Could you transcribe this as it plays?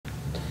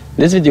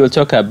This video will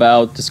talk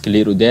about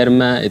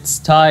scleroderma, its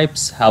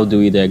types, how do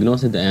we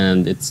diagnose it,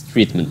 and its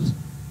treatment.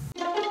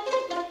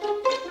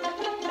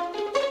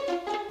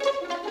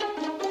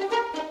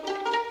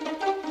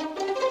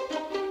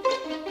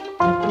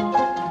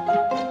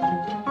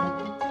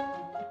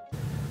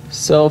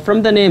 So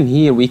from the name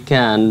here we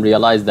can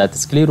realize that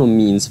sclero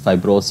means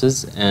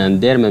fibrosis and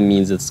derma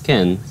means the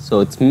skin. So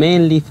it's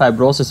mainly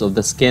fibrosis of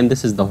the skin.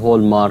 This is the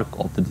hallmark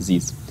of the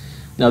disease.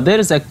 Now there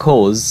is a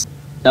cause.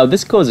 Now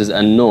this cause is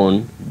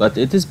unknown, but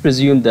it is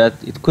presumed that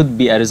it could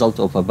be a result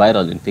of a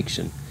viral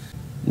infection.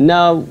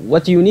 Now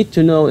what you need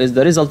to know is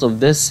the result of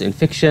this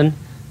infection.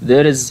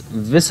 There is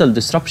vessel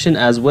disruption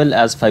as well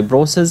as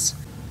fibrosis,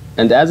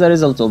 and as a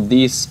result of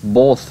these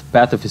both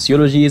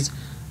pathophysiologies,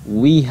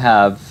 we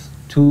have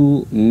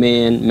two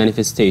main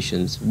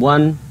manifestations.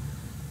 One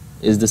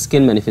is the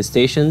skin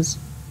manifestations,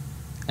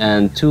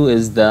 and two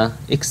is the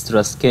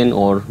extra skin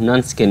or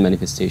non-skin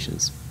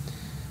manifestations.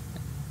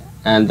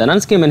 And the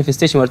non-skin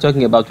manifestation, we're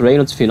talking about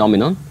Raynaud's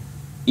phenomenon,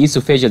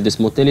 esophageal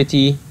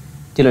dysmotility,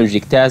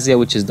 telangiectasia,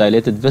 which is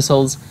dilated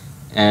vessels,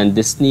 and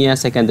dyspnea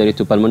secondary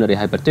to pulmonary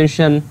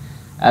hypertension,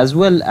 as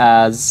well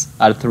as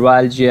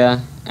arthralgia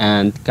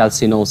and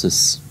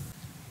calcinosis.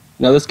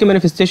 Now the skin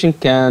manifestation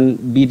can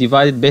be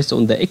divided based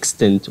on the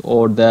extent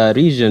or the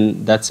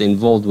region that's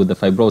involved with the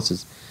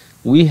fibrosis.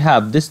 We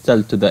have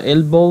distal to the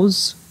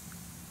elbows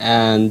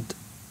and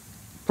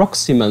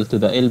proximal to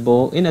the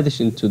elbow, in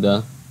addition to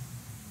the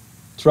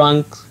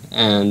trunk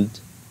and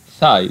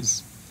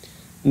thighs.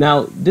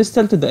 Now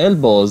distal to the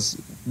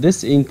elbows,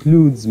 this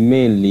includes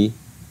mainly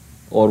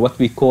or what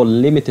we call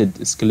limited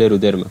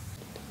scleroderma.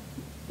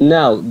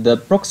 Now the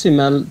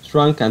proximal,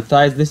 trunk and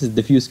thighs, this is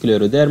diffuse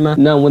scleroderma.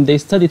 Now when they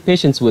studied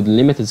patients with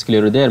limited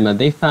scleroderma,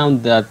 they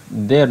found that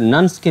their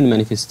non-skin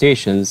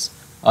manifestations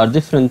are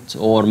different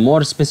or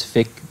more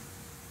specific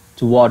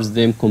towards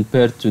them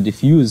compared to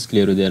diffuse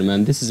scleroderma,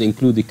 and this is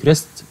include the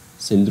crest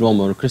syndrome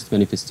or crest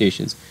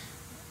manifestations,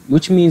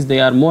 which means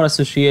they are more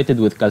associated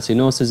with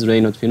calcinosis,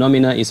 Raynaud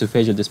phenomena,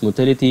 esophageal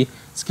dysmotility,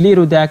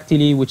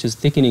 sclerodactyly, which is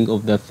thickening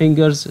of the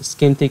fingers,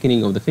 skin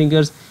thickening of the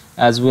fingers,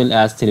 as well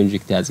as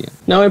telangiectasia.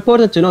 Now,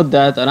 important to note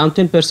that around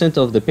 10%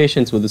 of the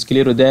patients with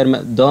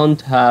scleroderma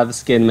don't have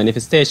skin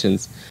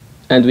manifestations,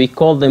 and we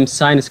call them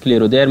sinus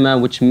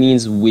scleroderma, which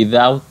means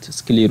without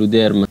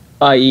scleroderma,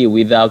 i.e.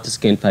 without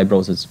skin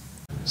fibrosis.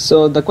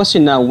 So the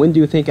question now, when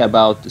do you think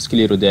about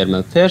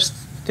scleroderma? First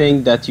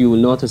thing that you will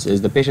notice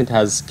is the patient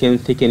has skin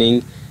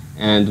thickening,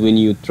 and when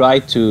you try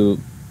to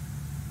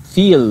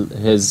feel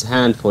his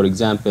hand, for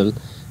example,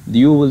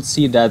 you will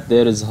see that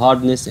there is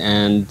hardness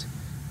and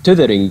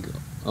tethering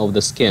of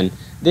the skin.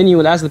 Then you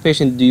will ask the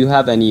patient, do you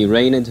have any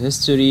Raynaud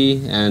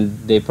history? And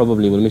they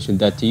probably will mention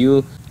that to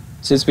you.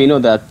 Since we know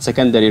that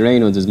secondary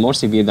Raynaud's is more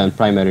severe than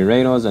primary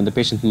Raynaud's, and the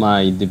patient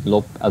might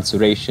develop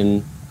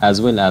ulceration as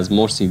well as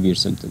more severe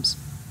symptoms.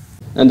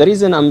 And the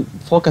reason I'm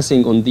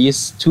focusing on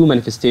these two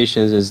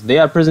manifestations is they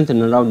are present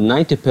in around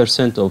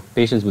 90% of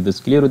patients with the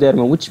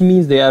scleroderma, which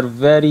means they are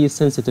very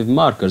sensitive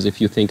markers if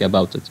you think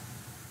about it.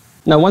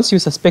 Now, once you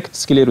suspect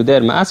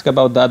scleroderma, ask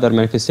about the other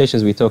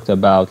manifestations we talked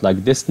about, like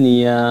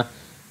dyspnea,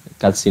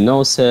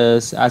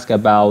 calcinosis, ask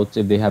about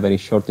if they have any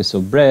shortness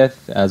of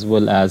breath, as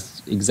well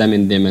as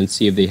examine them and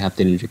see if they have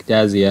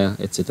telangiectasia,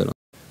 etc.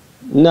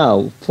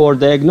 Now, for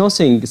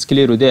diagnosing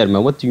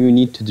scleroderma, what do you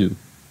need to do?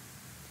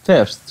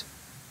 First,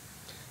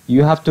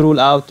 you have to rule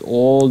out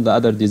all the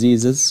other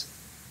diseases,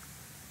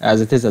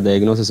 as it is a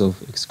diagnosis of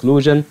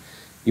exclusion.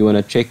 You want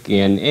to check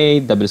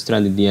ANA,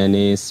 double-stranded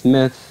DNA,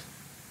 Smith,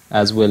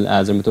 as well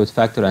as rheumatoid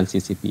factor and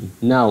CCP.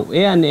 Now,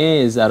 ANA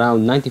is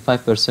around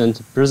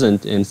 95%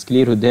 present in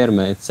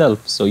scleroderma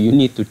itself, so you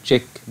need to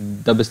check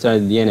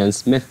double-stranded DNA and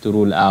Smith to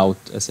rule out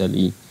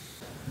SLE.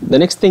 The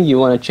next thing, you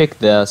want to check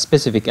the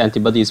specific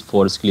antibodies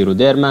for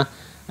scleroderma,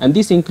 and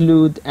these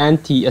include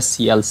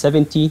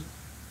anti-SCL70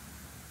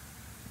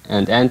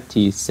 and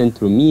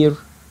anti-centromere,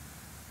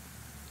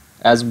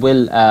 as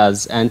well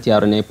as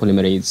anti-RNA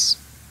polymerase.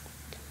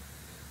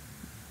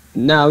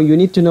 Now you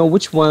need to know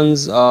which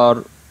ones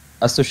are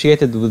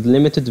associated with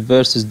limited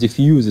versus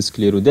diffuse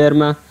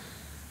scleroderma.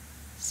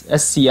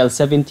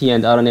 SCL70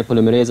 and RNA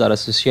polymerase are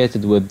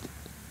associated with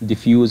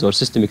diffuse or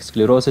systemic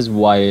sclerosis,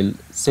 while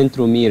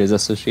centromere is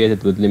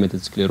associated with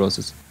limited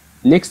sclerosis.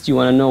 Next, you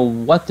want to know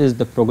what is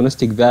the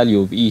prognostic value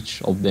of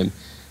each of them.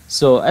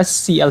 So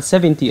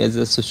SCL70 is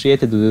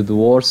associated with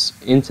worse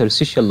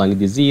interstitial lung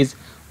disease,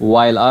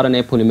 while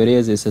RNA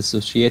polymerase is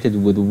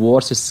associated with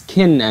worse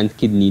skin and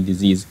kidney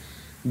disease.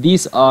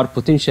 These are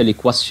potentially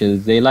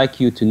questions. They like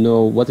you to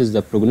know what is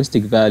the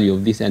prognostic value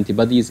of these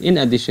antibodies, in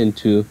addition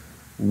to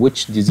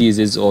which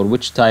diseases or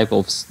which type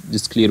of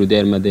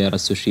scleroderma they are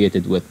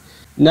associated with.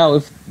 Now,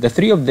 if the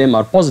three of them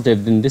are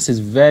positive, then this is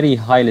very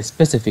highly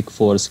specific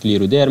for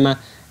scleroderma,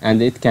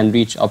 and it can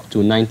reach up to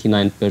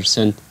 99%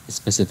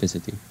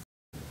 specificity.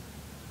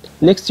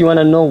 Next, you want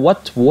to know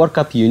what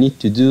workup you need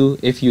to do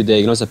if you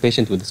diagnose a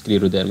patient with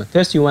scleroderma.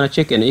 First, you want to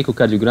check an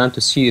echocardiogram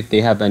to see if they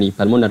have any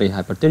pulmonary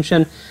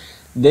hypertension.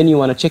 Then you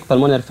want to check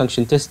pulmonary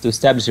function test to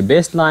establish a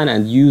baseline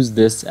and use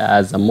this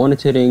as a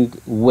monitoring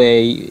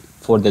way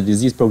for the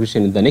disease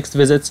progression in the next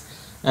visits.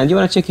 And you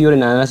want to check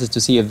urine analysis to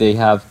see if they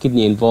have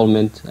kidney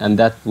involvement, and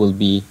that will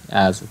be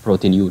as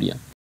proteinuria.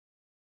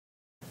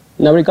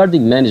 Now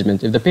regarding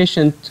management, if the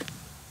patient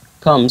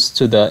comes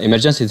to the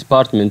emergency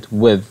department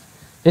with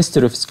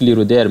history of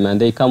scleroderma and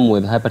they come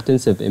with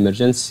hypertensive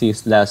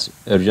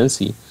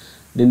emergency/urgency,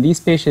 then these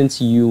patients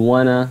you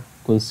want to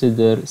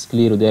consider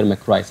scleroderma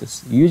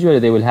crisis. Usually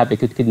they will have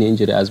acute kidney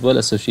injury as well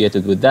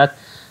associated with that.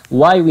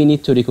 Why we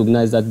need to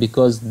recognize that?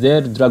 Because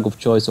their drug of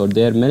choice or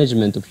their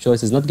management of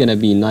choice is not going to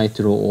be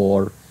nitro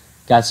or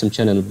calcium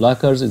channel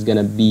blockers, it's going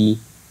to be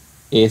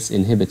ACE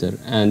inhibitor,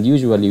 and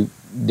usually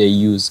they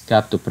use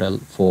captopril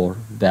for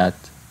that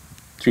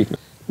treatment.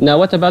 Now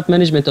what about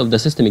management of the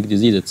systemic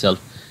disease itself?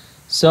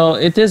 So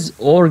it is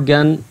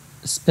organ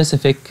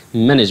specific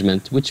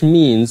management, which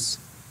means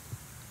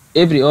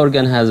every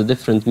organ has a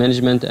different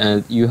management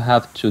and you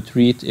have to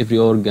treat every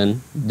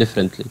organ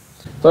differently.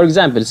 For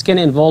example, skin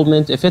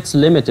involvement, if it's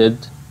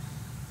limited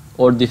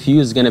or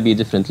diffuse, is going to be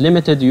different.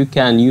 Limited, you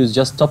can use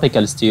just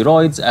topical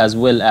steroids as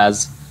well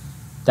as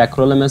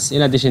tacrolimus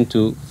in addition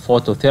to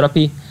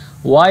phototherapy.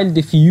 While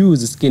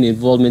diffuse skin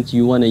involvement,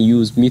 you want to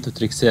use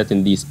methotrexate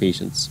in these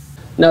patients.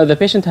 Now, if the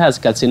patient has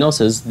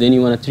calcinosis, then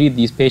you want to treat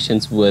these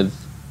patients with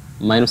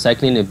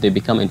minocycline if they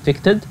become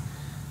infected,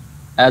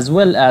 as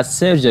well as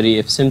surgery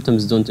if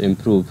symptoms don't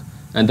improve.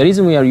 And the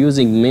reason we are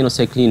using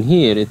minocycline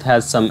here, it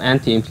has some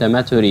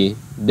anti-inflammatory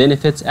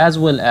benefits as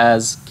well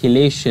as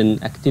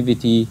chelation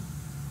activity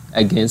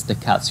against the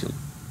calcium.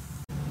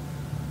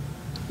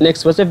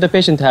 Next, what if the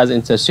patient has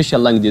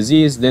interstitial lung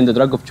disease? Then the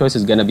drug of choice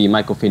is going to be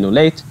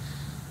mycophenolate.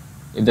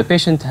 If the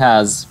patient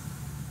has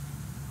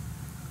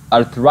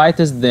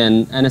arthritis,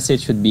 then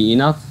NSAID should be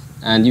enough,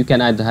 and you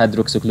can add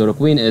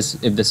hydroxychloroquine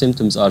if the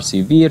symptoms are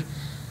severe.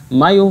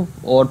 Myo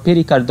or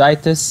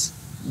pericarditis,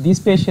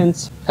 these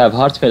patients have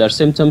heart failure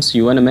symptoms.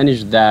 You want to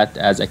manage that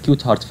as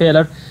acute heart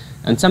failure,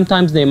 and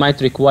sometimes they might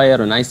require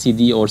an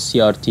ICD or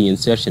CRT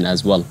insertion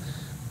as well.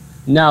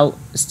 Now,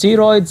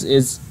 steroids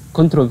is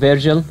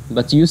controversial,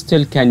 but you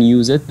still can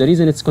use it. The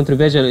reason it's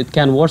controversial, it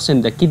can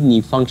worsen the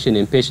kidney function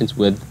in patients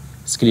with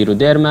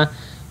scleroderma.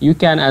 You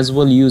can as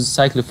well use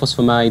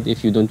cyclophosphamide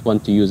if you don't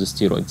want to use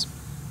steroids.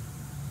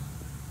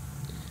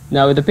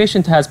 Now, if the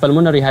patient has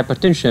pulmonary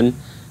hypertension,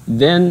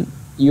 then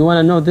you want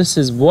to know this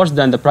is worse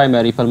than the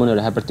primary pulmonary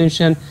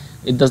hypertension.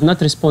 It does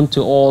not respond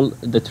to all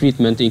the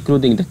treatment,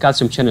 including the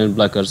calcium channel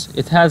blockers.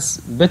 It has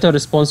better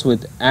response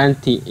with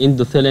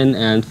anti-endothelin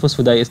and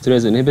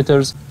phosphodiesterase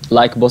inhibitors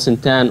like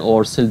bosentan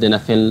or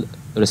sildenafil,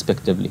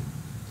 respectively.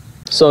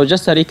 So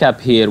just a recap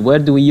here, where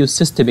do we use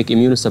systemic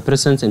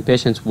immunosuppressants in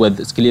patients with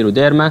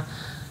scleroderma?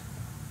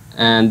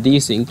 And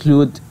these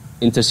include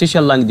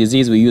interstitial lung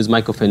disease, we use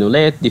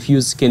mycophenolate.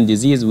 Diffuse skin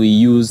disease, we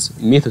use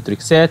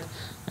methotrexate.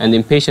 And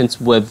in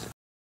patients with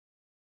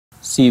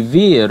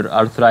severe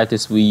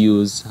arthritis, we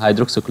use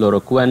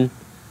hydroxychloroquine.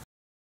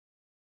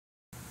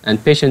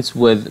 And patients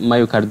with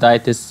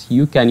myocarditis,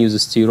 you can use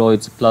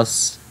steroids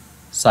plus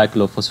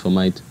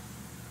cyclophosphamide.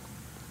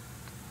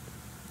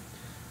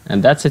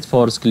 And that's it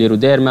for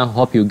scleroderma.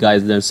 Hope you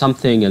guys learned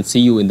something, and see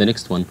you in the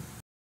next one.